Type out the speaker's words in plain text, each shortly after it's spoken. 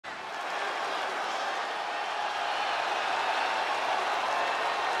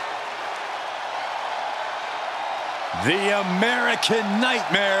The American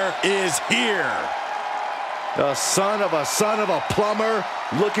Nightmare is here. The son of a plumber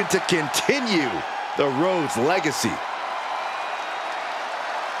looking to continue the Rhodes legacy.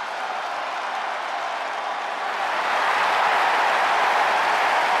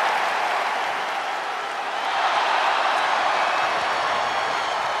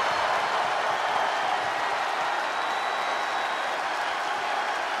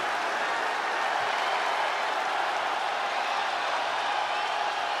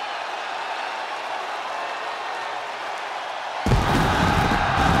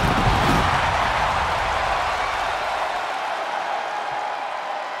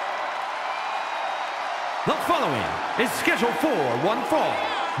 The following is scheduled for one fall,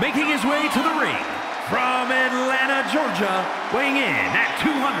 making his way to the ring from Atlanta, Georgia, weighing in at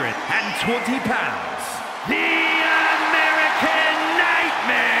 220 pounds, the American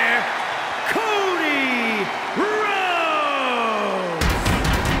Nightmare, Cody Rhodes!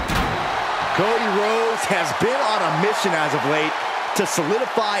 Cody Rhodes has been on a mission as of late to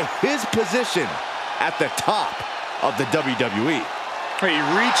solidify his position at the top of the WWE. He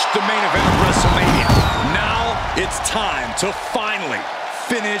reached the main event of WrestleMania. Now it's time to finally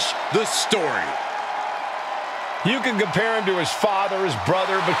finish the story. You can compare him to his father, his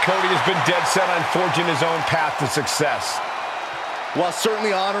brother, but Cody has been dead set on forging his own path to success. While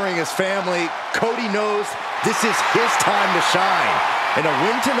certainly honoring his family, Cody knows this is his time to shine. And a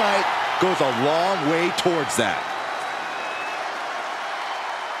win tonight goes a long way towards that.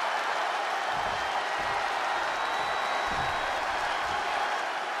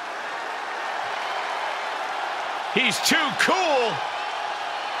 He's too cool.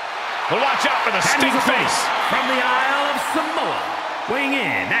 Well, watch out for the stink face. From the Isle of Samoa, weighing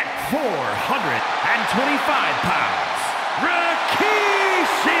in at 425 pounds,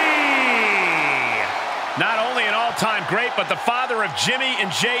 Rikishi! Not only an all-time great, but the father of Jimmy and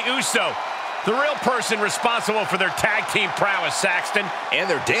Jey Uso. The real person responsible for their tag team prowess, Saxton. And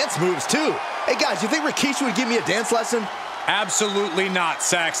their dance moves, too. Hey, guys, you think Rikishi would give me a dance lesson? Absolutely not,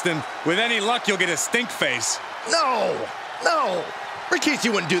 Saxton. With any luck, you'll get a stink face. No!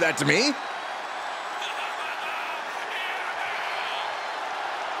 Rikishi wouldn't do that to me.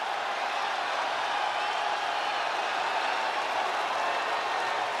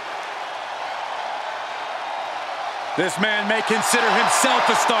 This man may consider himself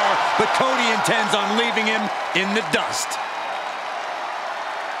a star, but Cody intends on leaving him in the dust.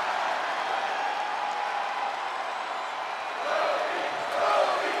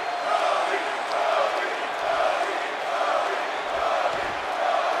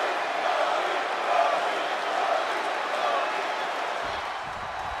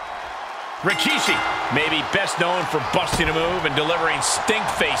 Rikishi may be best known for busting a move and delivering stink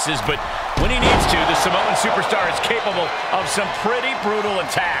faces, but when he needs to, the Samoan superstar is capable of some pretty brutal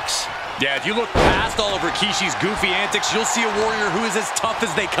attacks. Yeah, if you look past all of Rikishi's goofy antics, you'll see a warrior who is as tough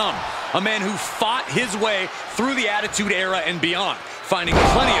as they come. A man who fought his way through the Attitude Era and beyond, finding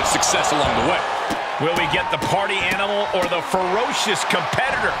plenty of success along the way. Will we get the party animal or the ferocious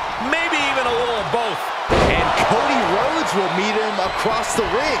competitor? Maybe even a little of both. And Cody Rhodes will meet him across the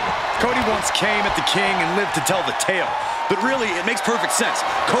ring. Cody once came at the king and lived to tell the tale. But really, it makes perfect sense.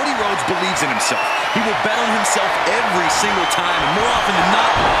 Cody Rhodes believes in himself. He will bet on himself every single time, and more often than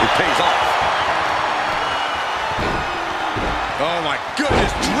not, it pays off. Oh my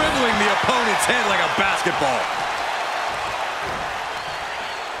goodness, dribbling the opponent's head like a basketball.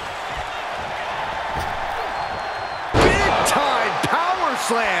 Big time power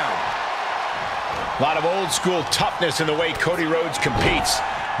slam. A lot of old school toughness in the way Cody Rhodes competes.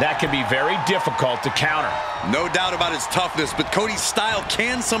 That can be very difficult to counter. No doubt about his toughness, but Cody's style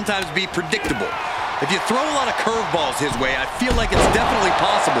can sometimes be predictable. If you throw a lot of curveballs his way, I feel like it's definitely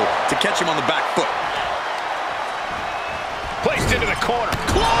possible to catch him on the back foot. Placed into the corner.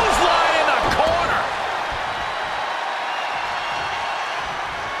 Clothesline in the corner.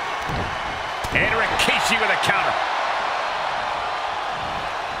 And Rikishi with a counter.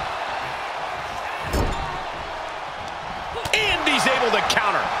 And he's able to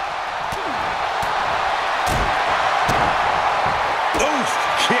counter. Oof,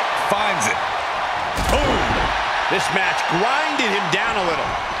 kick finds it. Boom. This match grinded him down a little.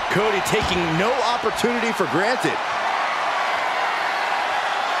 Cody taking no opportunity for granted.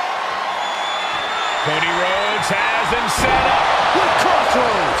 Cody Rhodes has him set up with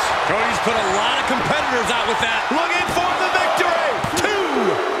crossroads. Cody's put a lot of competitors out with that. Looking for the victory. 2.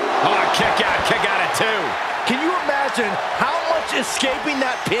 Oh, kick out at 2. Can you imagine how much escaping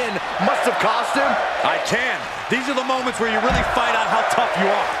that pin must have cost him? I can. These are the moments where you really find out how tough you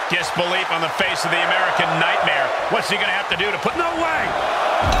are. Disbelief on the face of the American Nightmare. What's he going to have to do to put... No way!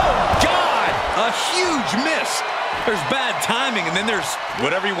 Oh, God! A huge miss. There's bad timing, and then there's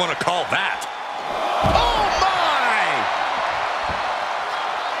whatever you want to call that. Oh, my!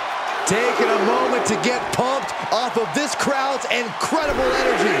 Taking a moment to get pumped off of this crowd's incredible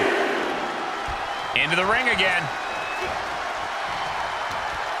energy. Into the ring again.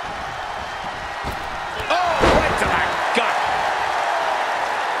 Oh, right to the gut.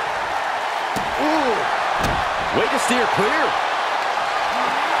 Ooh. Way to steer clear.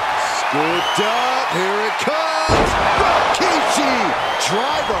 Scooped up. Here it comes. Rikishi.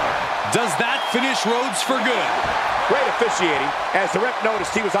 Driver. Does that finish Rhodes for good? Great officiating, as the ref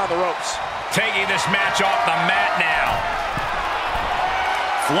noticed he was on the ropes. Taking this match off the mat now.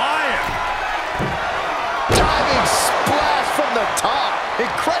 Flying. Diving splash from the top.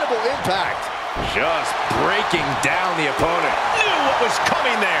 Incredible impact. Just breaking down the opponent. Knew what was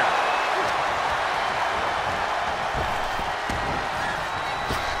coming there.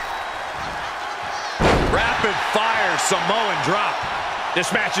 Rapid fire Samoan drop.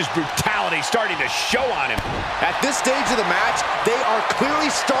 This match's brutality starting to show on him. At this stage of the match, they are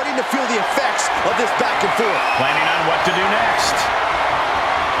clearly starting to feel the effects of this back and forth. Planning on what to do next.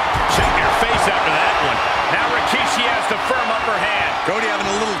 Check your face after that one. Now Rikishi has the firm upper hand. Cody having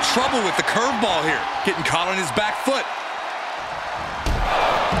a little trouble with the curveball here. Getting caught on his back foot.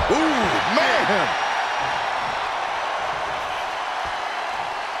 Ooh, man.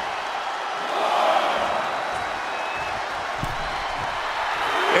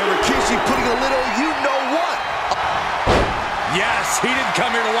 And Rikishi putting a little you-know-what. Yes, he didn't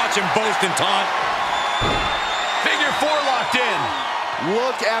come here to watch him boast and taunt. Figure 4 locked in.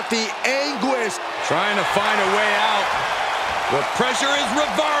 Look at the anguish. Trying to find a way out. The pressure is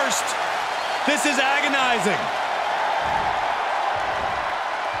reversed. This is agonizing.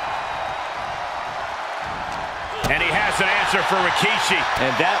 And he has an answer for Rikishi.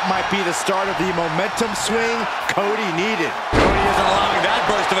 And that might be the start of the momentum swing Cody needed. Cody isn't allowing that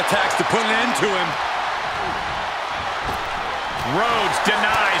burst of attacks to put an end to him. Rhodes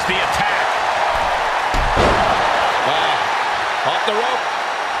denies the attack. Off the rope.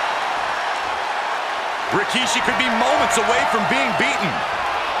 Rikishi could be moments away from being beaten.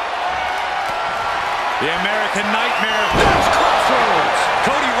 The American Nightmare. There's Crossroads.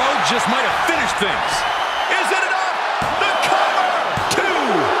 Cody Rhodes just might have finished things. Is it enough? The cover! 2!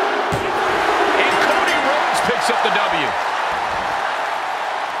 And Cody Rhodes picks up the W.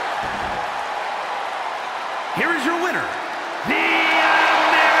 Here is your winner, the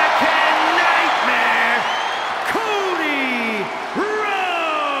American Nightmare, Cody Rhodes.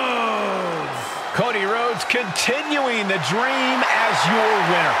 Cody Rhodes continuing the dream as your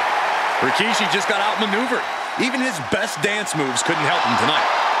winner. Rikishi just got outmaneuvered. Even his best dance moves couldn't help him tonight.